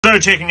So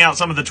checking out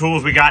some of the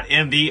tools we got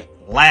in the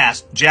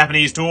last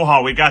Japanese tool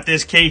haul, we've got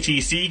this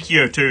KTC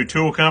Kyoto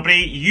Tool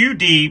Company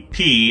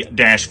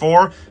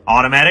UDP-4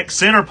 automatic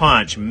center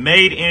punch,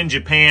 made in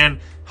Japan,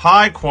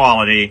 high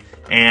quality,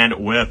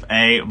 and with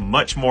a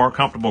much more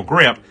comfortable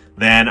grip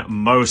than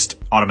most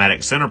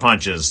automatic center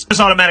punches. This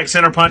automatic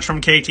center punch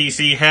from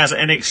KTC has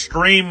an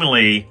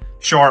extremely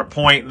sharp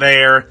point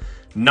there.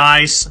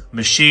 Nice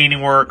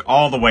machining work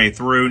all the way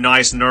through.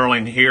 Nice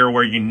knurling here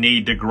where you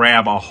need to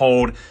grab a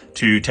hold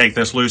to take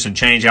this loose and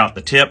change out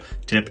the tip.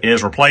 Tip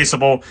is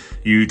replaceable.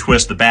 You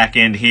twist the back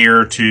end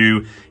here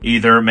to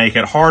either make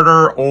it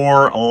harder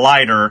or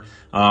lighter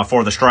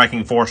for the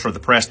striking force or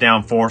the press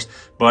down force.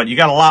 But you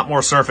got a lot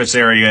more surface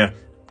area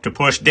to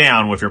push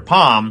down with your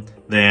palm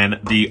than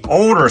the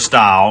older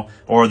style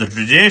or the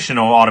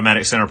traditional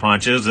automatic center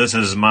punches. This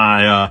is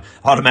my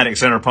automatic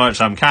center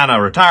punch I'm kind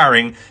of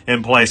retiring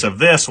in place of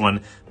this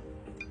one.